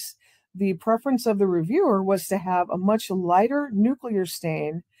case, the preference of the reviewer was to have a much lighter nuclear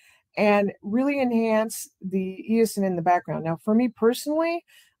stain and really enhance the eosin in the background. Now for me personally,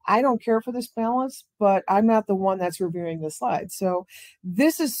 I don't care for this balance, but I'm not the one that's reviewing the slide. So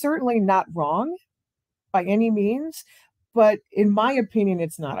this is certainly not wrong by any means, but in my opinion,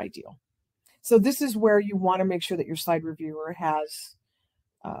 it's not ideal. So this is where you want to make sure that your slide reviewer has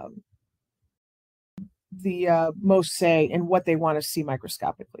the most say in what they want to see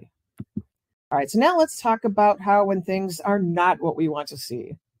microscopically. All right, so now let's talk about how when things are not what we want to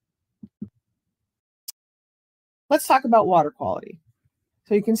see. Let's talk about water quality.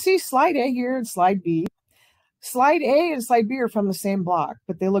 So you can see slide A here and slide B. Slide A and slide B are from the same block,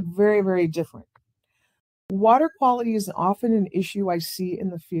 but they look very, very different. Water quality is often an issue I see in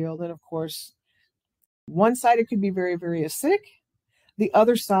the field. And of course, one side it could be very, very acidic. The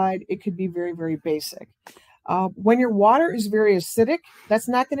other side, it could be very, very basic. When your water is very acidic, that's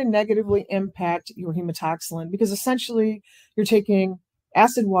not going to negatively impact your hematoxylin because essentially you're taking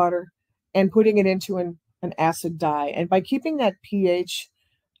acid water and putting it into an acid dye. And by keeping that pH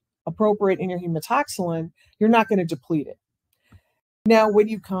appropriate in your hematoxylin, you're not going to deplete it. Now, when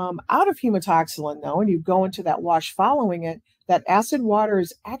you come out of hematoxylin, though, and you go into that wash following it, that acid water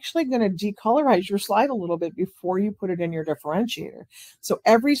is actually going to decolorize your slide a little bit before you put it in your differentiator. So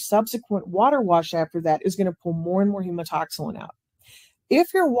every subsequent water wash after that is going to pull more and more hematoxylin out.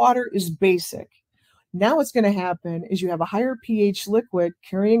 If your water is basic, now what's going to happen is you have a higher pH liquid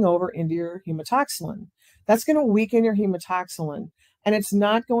carrying over into your hematoxylin. That's going to weaken your hematoxylin, and it's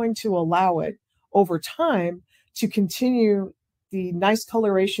not going to allow it over time to continue the nice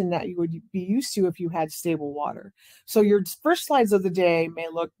coloration that you would be used to if you had stable water. So your first slides of the day may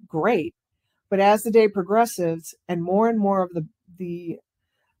look great, but as the day progresses and more of the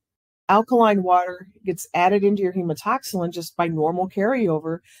alkaline water gets added into your hematoxylin just by normal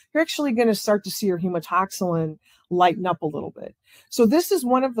carryover, you're actually going to start to see your hematoxylin lighten up a little bit. So this is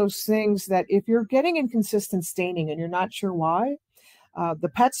one of those things that if you're getting inconsistent staining and you're not sure why, the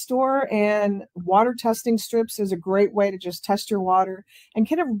pet store and water testing strips is a great way to just test your water and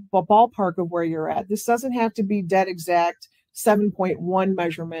get a ballpark of where you're at. This doesn't have to be dead exact 7.1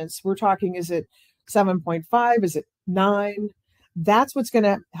 measurements. We're talking, is it 7.5? Is it 9? That's what's going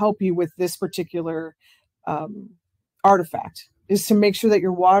to help you with this particular artifact, is to make sure that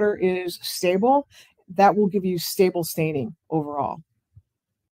your water is stable. That will give you stable staining overall.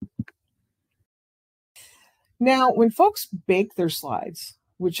 Now, when folks bake their slides,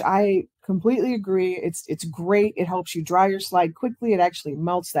 which I completely agree, it's great. It helps you dry your slide quickly. It actually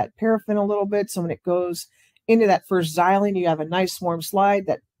melts that paraffin a little bit. So when it goes into that first xylene, you have a nice warm slide.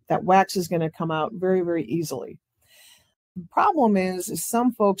 That wax is going to come out very, very easily. The problem is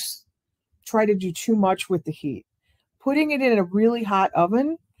some folks try to do too much with the heat. Putting it in a really hot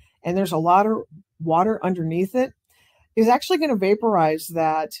oven, and there's a lot of water underneath it, is actually going to vaporize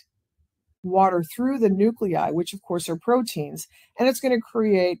that water through the nuclei, which of course are proteins, and it's going to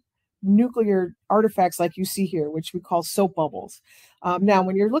create nuclear artifacts like you see here, which we call soap bubbles. Now,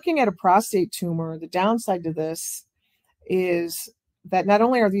 when you're looking at a prostate tumor, the downside to this is that not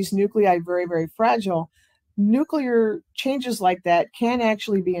only are these nuclei very, very fragile, nuclear changes like that can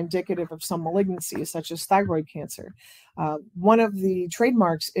actually be indicative of some malignancies, such as thyroid cancer. One of the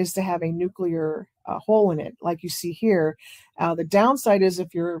trademarks is to have a nuclear hole in it, like you see here. The downside is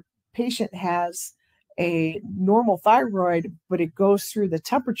if your patient has a normal thyroid, but it goes through the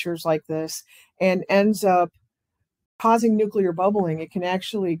temperatures like this and ends up causing nuclear bubbling, it can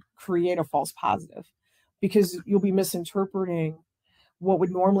actually create a false positive because you'll be misinterpreting what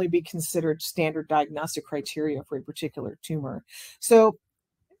would normally be considered standard diagnostic criteria for a particular tumor. So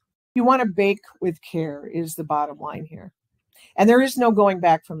you want to bake with care is the bottom line here. And there is no going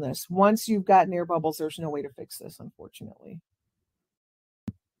back from this. Once you've gotten air bubbles, there's no way to fix this, unfortunately.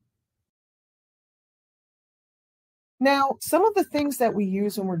 Now, some of the things that we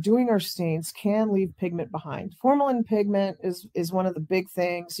use when we're doing our stains can leave pigment behind. Formalin pigment is one of the big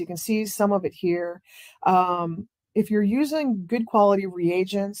things. You can see some of it here. If you're using good quality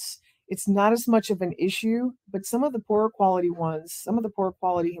reagents, it's not as much of an issue, but some of the poorer quality ones, some of the poorer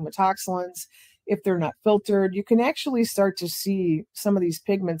quality hematoxylins, if they're not filtered, you can actually start to see some of these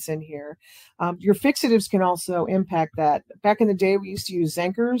pigments in here. Your fixatives can also impact that. Back in the day, we used to use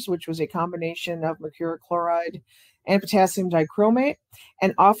Zenkers, which was a combination of mercuric chloride and potassium dichromate,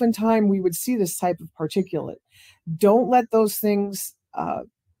 and oftentimes we would see this type of particulate. Don't let those things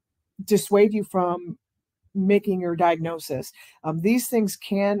dissuade you from making your diagnosis. These things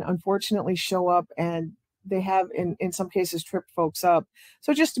can unfortunately show up, and they have in some cases tripped folks up.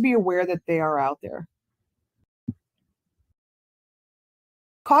 So just to be aware that they are out there.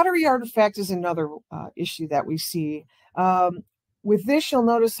 Cautery artifact is another issue that we see. With this, you'll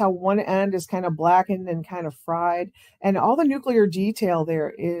notice how one end is kind of blackened and kind of fried, and all the nuclear detail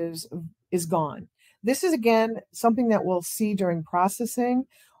there is gone. This is, again, something that we'll see during processing.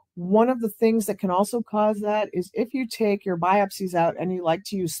 One of the things that can also cause that is if you take your biopsies out and you like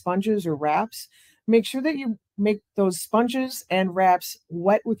to use sponges or wraps, make sure that you make those sponges and wraps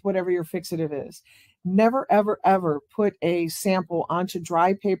wet with whatever your fixative is. Never, ever, ever put a sample onto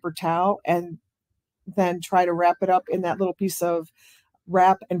dry paper towel and then try to wrap it up in that little piece of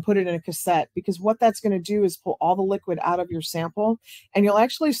wrap and put it in a cassette, because what that's going to do is pull all the liquid out of your sample, and you'll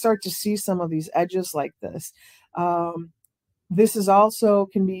actually start to see some of these edges like this. This is also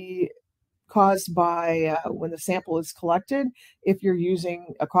can be caused by when the sample is collected. If you're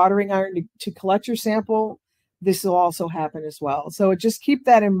using a cauterizing iron to collect your sample, this will also happen as well. So just keep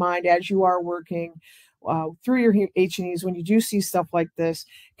that in mind as you are working through your H&Es. When you do see stuff like this,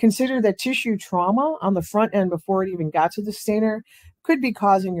 consider that tissue trauma on the front end before it even got to the stainer could be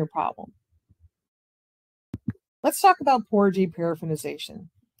causing your problem. Let's talk about pore deparaffinization.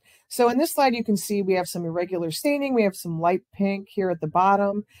 So in this slide, you can see we have some irregular staining. We have some light pink here at the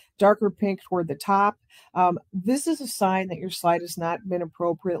bottom, darker pink toward the top. This is a sign that your slide has not been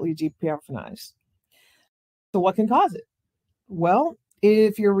appropriately deparaffinized. So what can cause it? Well,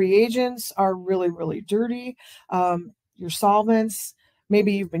 if your reagents are really, really dirty, your solvents,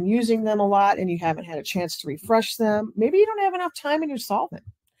 maybe you've been using them a lot and you haven't had a chance to refresh them. Maybe you don't have enough time in your solvent.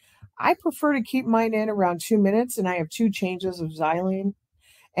 I prefer to keep mine in around 2 minutes, and I have 2 changes of xylene.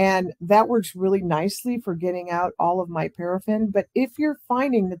 And that works really nicely for getting out all of my paraffin. But if you're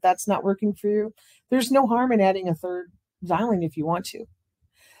finding that that's not working for you, there's no harm in adding a 3rd xylene if you want to.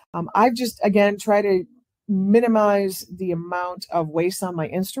 I've just, again, try to minimize the amount of waste on my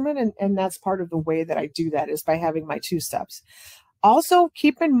instrument. And that's part of the way that I do that, is by having my 2 steps. Also,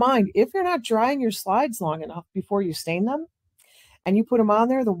 keep in mind, if you're not drying your slides long enough before you stain them, and you put them on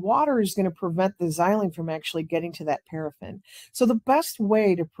there, the water is going to prevent the xylene from actually getting to that paraffin. So the best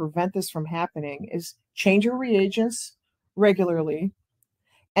way to prevent this from happening is change your reagents regularly.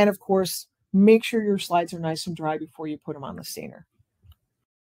 And of course, make sure your slides are nice and dry before you put them on the stainer.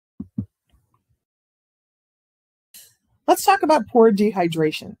 Let's talk about pore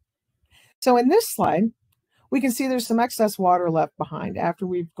dehydration. So in this slide, we can see there's some excess water left behind after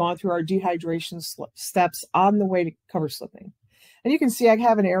we've gone through our dehydration steps on the way to cover slipping. And you can see I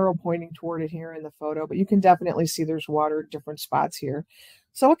have an arrow pointing toward it here in the photo, but you can definitely see there's water at different spots here.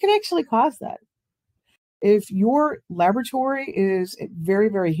 So what can actually cause that? If your laboratory is very,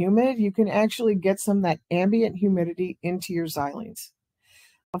 very humid, you can actually get some of that ambient humidity into your xylenes.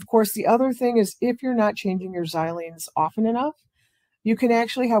 Of course, the other thing is if you're not changing your xylenes often enough, you can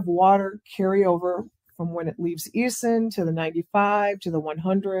actually have water carry over from when it leaves Eosin to the 95 to the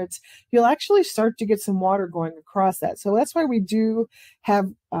 100s. You'll actually start to get some water going across that. So that's why we do have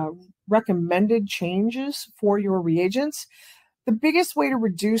recommended changes for your reagents. The biggest way to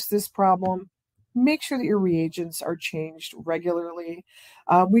reduce this problem, make sure that your reagents are changed regularly.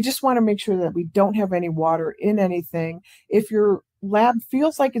 We just want to make sure that we don't have any water in anything. If your lab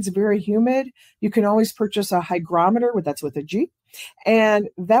feels like it's very humid, you can always purchase a hygrometer, that's with a G, and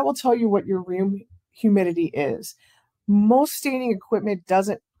that will tell you what your room humidity is. Most staining equipment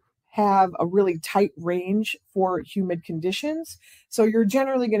doesn't have a really tight range for humid conditions, so you're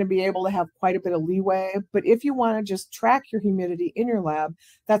generally going to be able to have quite a bit of leeway. But if you want to just track your humidity in your lab,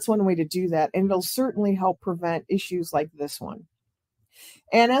 that's one way to do that, and it'll certainly help prevent issues like this one.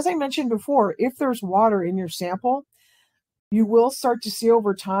 And as I mentioned before, if there's water in your sample, you will start to see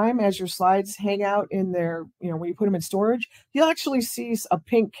over time as your slides hang out in there, when you put them in storage, you'll actually see a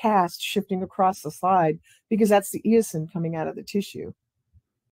pink cast shifting across the slide because that's the eosin coming out of the tissue.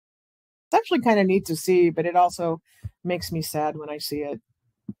 It's actually kind of neat to see, but it also makes me sad when I see it.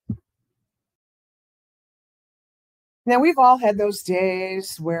 Now, we've all had those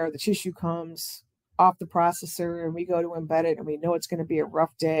days where the tissue comes off the processor and we go to embed it and we know it's going to be a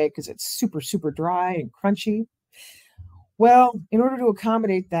rough day because it's super, super dry and crunchy. Well, in order to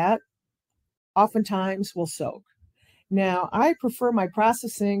accommodate that, oftentimes we'll soak. Now, I prefer my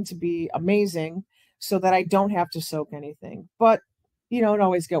processing to be amazing so that I don't have to soak anything, but you don't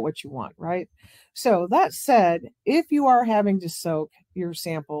always get what you want, right? So that said, if you are having to soak your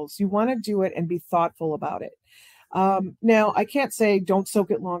samples, you want to do it and be thoughtful about it. Now, I can't say don't soak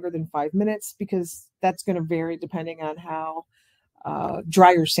it longer than 5 minutes because that's going to vary depending on how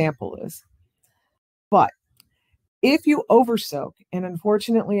dry your sample is. But if you oversoak, and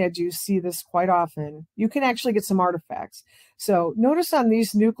unfortunately I do see this quite often, you can actually get some artifacts. So notice on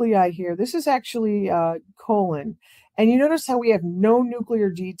these nuclei here, this is actually colon. And you notice how we have no nuclear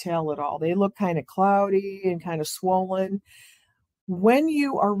detail at all. They look kind of cloudy and kind of swollen. When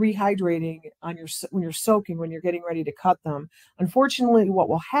you are rehydrating on when you're soaking, when you're getting ready to cut them, unfortunately, what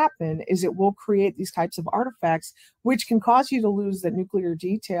will happen is it will create these types of artifacts, which can cause you to lose the nuclear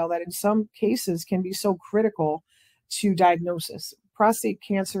detail that in some cases can be so critical to diagnosis. Prostate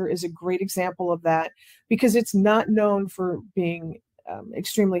cancer is a great example of that because it's not known for being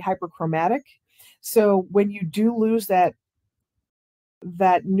extremely hyperchromatic. So when you do lose that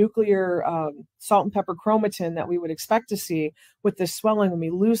nuclear salt and pepper chromatin that we would expect to see with the swelling, when we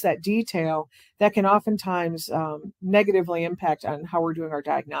lose that detail, that can oftentimes negatively impact on how we're doing our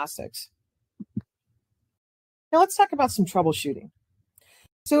diagnostics. Now let's talk about some troubleshooting.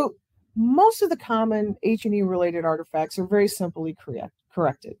 So most of the common H&E related artifacts are very simply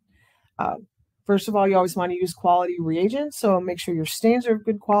corrected. First of all, you always want to use quality reagents, so make sure your stains are of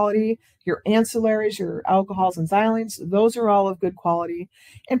good quality, your ancillaries, your alcohols and xylenes, those are all of good quality,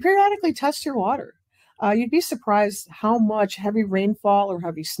 and periodically test your water. You'd be surprised how much heavy rainfall or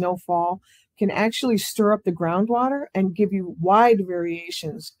heavy snowfall can actually stir up the groundwater and give you wide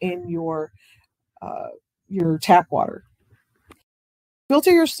variations in your tap water.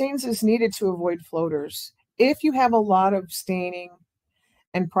 Filter your stains as needed to avoid floaters. If you have a lot of staining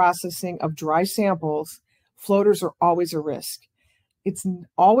and processing of dry samples, floaters are always a risk. It's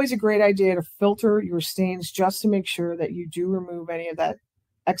always a great idea to filter your stains just to make sure that you do remove any of that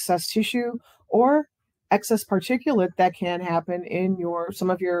excess tissue or excess particulate that can happen in some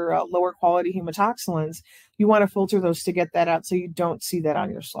of your lower quality hematoxylins. You want to filter those to get that out so you don't see that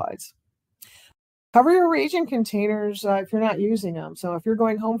on your slides. Cover your reagent containers if you're not using them. So if you're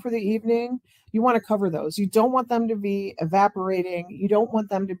going home for the evening, you want to cover those. You don't want them to be evaporating. You don't want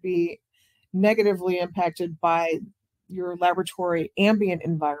them to be negatively impacted by your laboratory ambient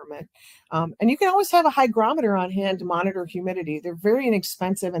environment. And you can always have a hygrometer on hand to monitor humidity. They're very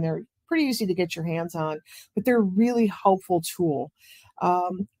inexpensive and they're pretty easy to get your hands on, but they're a really helpful tool.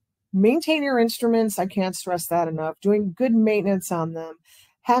 Maintain your instruments. I can't stress that enough. Doing good maintenance on them.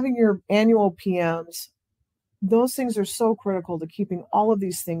 Having your annual PMs, those things are so critical to keeping all of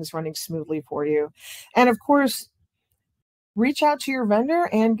these things running smoothly for you. And of course, reach out to your vendor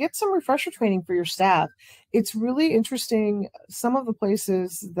and get some refresher training for your staff. It's really interesting. Some of the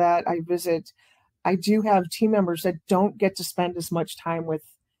places that I visit, I do have team members that don't get to spend as much time with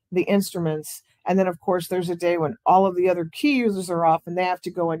the instruments. And then, of course, there's a day when all of the other key users are off and they have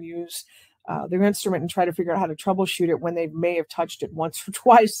to go and use their instrument and try to figure out how to troubleshoot it when they may have touched it once or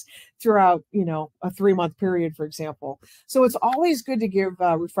twice throughout, a 3-month period, for example. So it's always good to give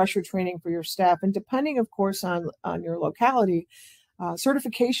refresher training for your staff. And depending, of course, on your locality,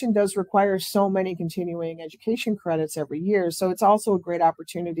 certification does require so many continuing education credits every year. So it's also a great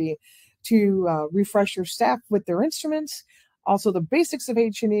opportunity to refresh your staff with their instruments, also the basics of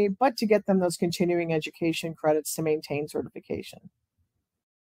H&E, but to get them those continuing education credits to maintain certification.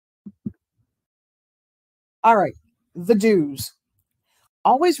 All right, the do's.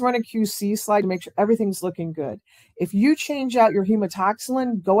 Always run a QC slide to make sure everything's looking good. If you change out your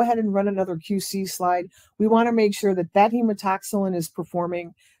hematoxylin, go ahead and run another QC slide. We want to make sure that that hematoxylin is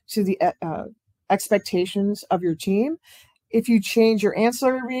performing to the expectations of your team. If you change your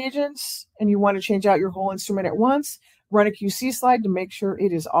ancillary reagents and you want to change out your whole instrument at once, run a QC slide to make sure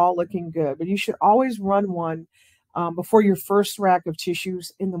it is all looking good. But you should always run one before your first rack of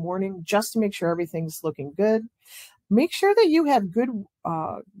tissues in the morning, just to make sure everything's looking good. Make sure that you have good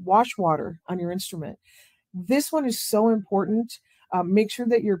wash water on your instrument. This one is so important. Make sure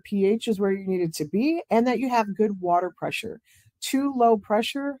that your pH is where you need it to be and that you have good water pressure. Too low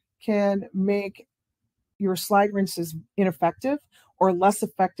pressure can make your slide rinses ineffective or less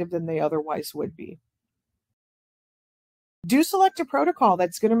effective than they otherwise would be. Do select a protocol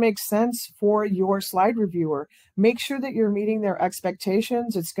that's going to make sense for your slide reviewer. Make sure that you're meeting their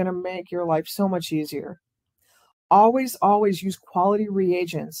expectations. It's going to make your life so much easier. Always, always use quality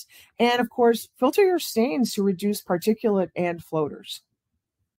reagents. And of course, filter your stains to reduce particulate and floaters.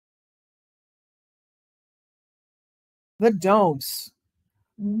 The don'ts.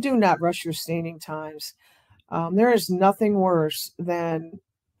 Do not rush your staining times. There is nothing worse than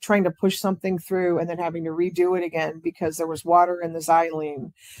trying to push something through and then having to redo it again because there was water in the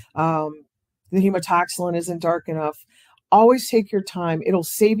xylene. The hematoxylin isn't dark enough. Always take your time. It'll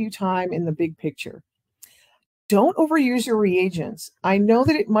save you time in the big picture. Don't overuse your reagents. I know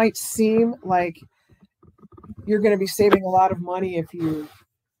that it might seem like you're going to be saving a lot of money if you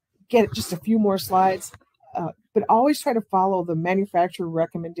get just a few more slides, but always try to follow the manufacturer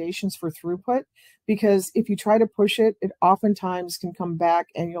recommendations for throughput, because if you try to push it, it oftentimes can come back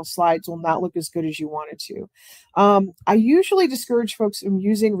and your slides will not look as good as you want it to. I usually discourage folks from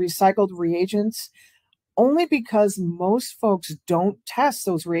using recycled reagents only because most folks don't test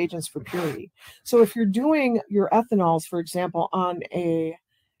those reagents for purity. So if you're doing your ethanols, for example, on a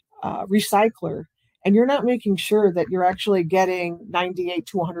recycler, and you're not making sure that you're actually getting 98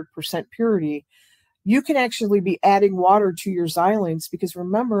 to 100% purity, you can actually be adding water to your xylenes, because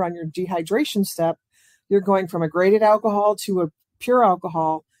remember, on your dehydration step, you're going from a graded alcohol to a pure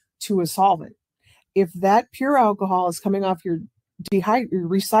alcohol to a solvent. If that pure alcohol is coming off your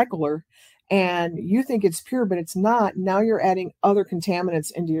recycler and you think it's pure, but it's not, now you're adding other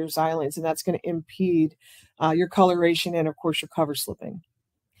contaminants into your xylenes, and that's going to impede your coloration and, of course, your cover slipping.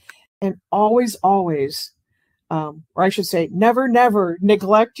 And always, always, or I should say, never, never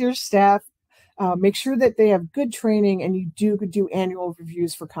neglect your staff. Make sure that they have good training, and you do annual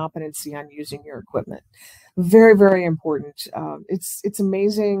reviews for competency on using your equipment. Very, very important. It's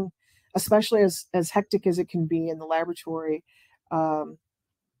amazing, especially as hectic as it can be in the laboratory.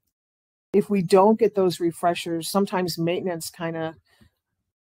 If we don't get those refreshers, sometimes maintenance kind of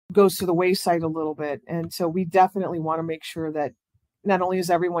goes to the wayside a little bit. And so we definitely want to make sure that not only is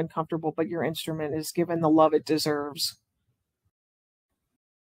everyone comfortable, but your instrument is given the love it deserves.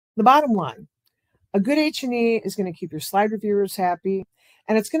 The bottom line, a good H&E is going to keep your slide reviewers happy,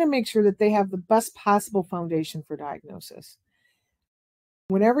 and it's going to make sure that they have the best possible foundation for diagnosis.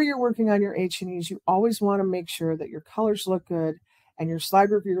 Whenever you're working on your H&Es, you always want to make sure that your colors look good and your slide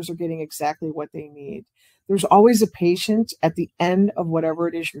reviewers are getting exactly what they need. There's always a patient at the end of whatever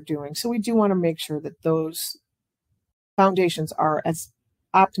it is you're doing, so we do want to make sure that those foundations are as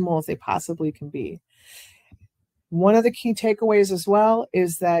optimal as they possibly can be. One of the key takeaways as well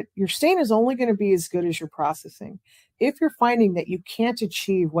is that your stain is only going to be as good as your processing. If you're finding that you can't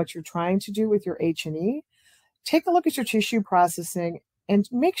achieve what you're trying to do with your H&E, take a look at your tissue processing and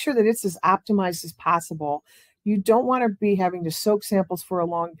make sure that it's as optimized as possible. You don't want to be having to soak samples for a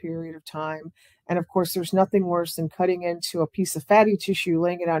long period of time. And of course, there's nothing worse than cutting into a piece of fatty tissue,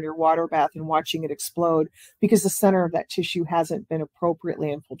 laying it on your water bath and watching it explode because the center of that tissue hasn't been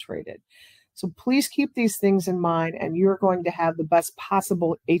appropriately infiltrated. So please keep these things in mind, and you're going to have the best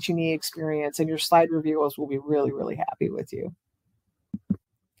possible H&E experience, and your slide reviewers will be really, really happy with you.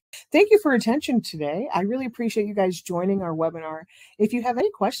 Thank you for your attention today. I really appreciate you guys joining our webinar. If you have any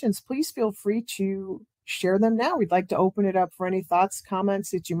questions, please feel free to share them now. We'd like to open it up for any thoughts,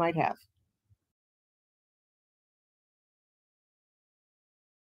 comments that you might have.